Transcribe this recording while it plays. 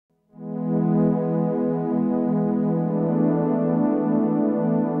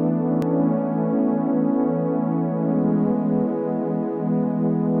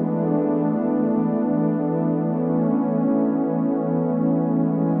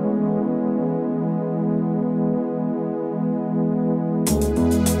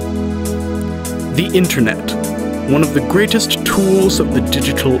The Internet, one of the greatest tools of the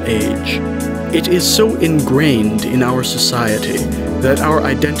digital age. It is so ingrained in our society that our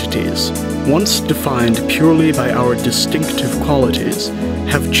identities, once defined purely by our distinctive qualities,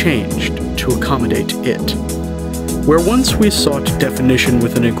 have changed to accommodate it. Where once we sought definition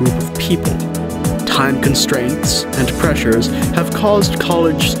within a group of people, time constraints and pressures have caused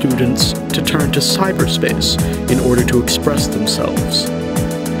college students to turn to cyberspace in order to express themselves.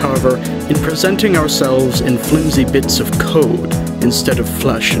 However, in presenting ourselves in flimsy bits of code instead of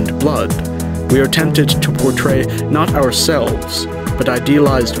flesh and blood, we are tempted to portray not ourselves, but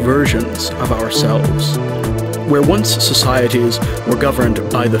idealized versions of ourselves. Where once societies were governed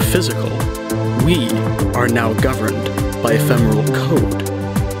by the physical, we are now governed by ephemeral code.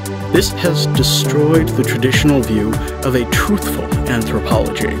 This has destroyed the traditional view of a truthful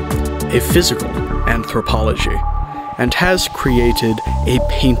anthropology, a physical anthropology, and has created a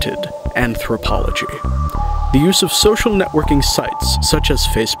painted anthropology. The use of social networking sites, such as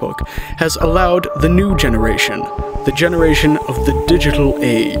Facebook, has allowed the new generation, the generation of the digital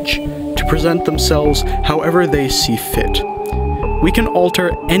age, to present themselves however they see fit. We can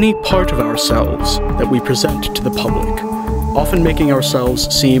alter any part of ourselves that we present to the public, often making ourselves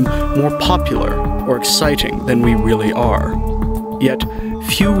seem more popular or exciting than we really are. Yet,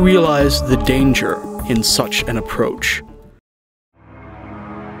 few realize the danger in such an approach.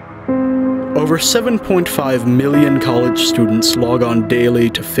 Over 7.5 million college students log on daily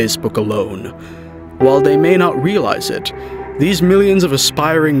to Facebook alone. While they may not realize it, these millions of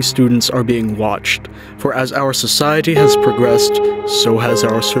aspiring students are being watched, for as our society has progressed, so has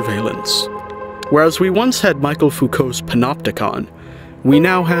our surveillance. Whereas we once had Michael Foucault's panopticon, we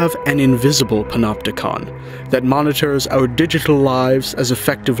now have an invisible panopticon that monitors our digital lives as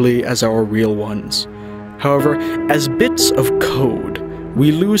effectively as our real ones. However, as bits of code,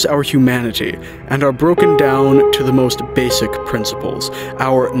 we lose our humanity and are broken down to the most basic principles,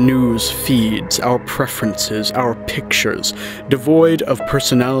 our news feeds, our preferences, our pictures, devoid of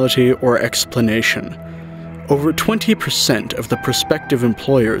personality or explanation. Over 20% of the prospective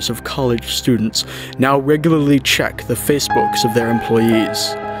employers of college students now regularly check the Facebooks of their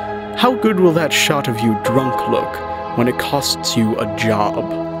employees. How good will that shot of you drunk look when it costs you a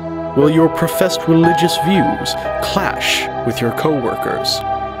job? Will your professed religious views clash with your coworkers?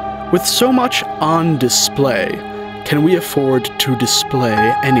 With so much on display, can we afford to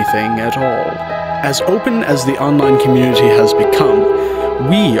display anything at all? As open as the online community has become,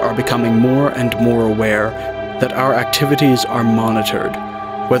 we are becoming more and more aware that our activities are monitored,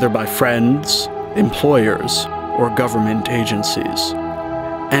 whether by friends, employers, or government agencies.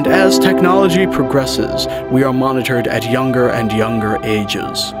 And as technology progresses, we are monitored at younger and younger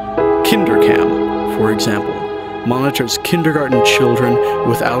ages. Kindercam, for example, monitors kindergarten children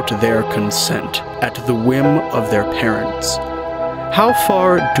without their consent, at the whim of their parents. How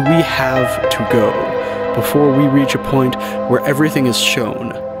far do we have to go before we reach a point where everything is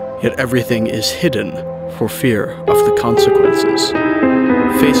shown, yet everything is hidden for fear of the consequences?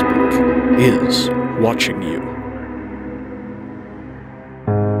 Facebook is watching you.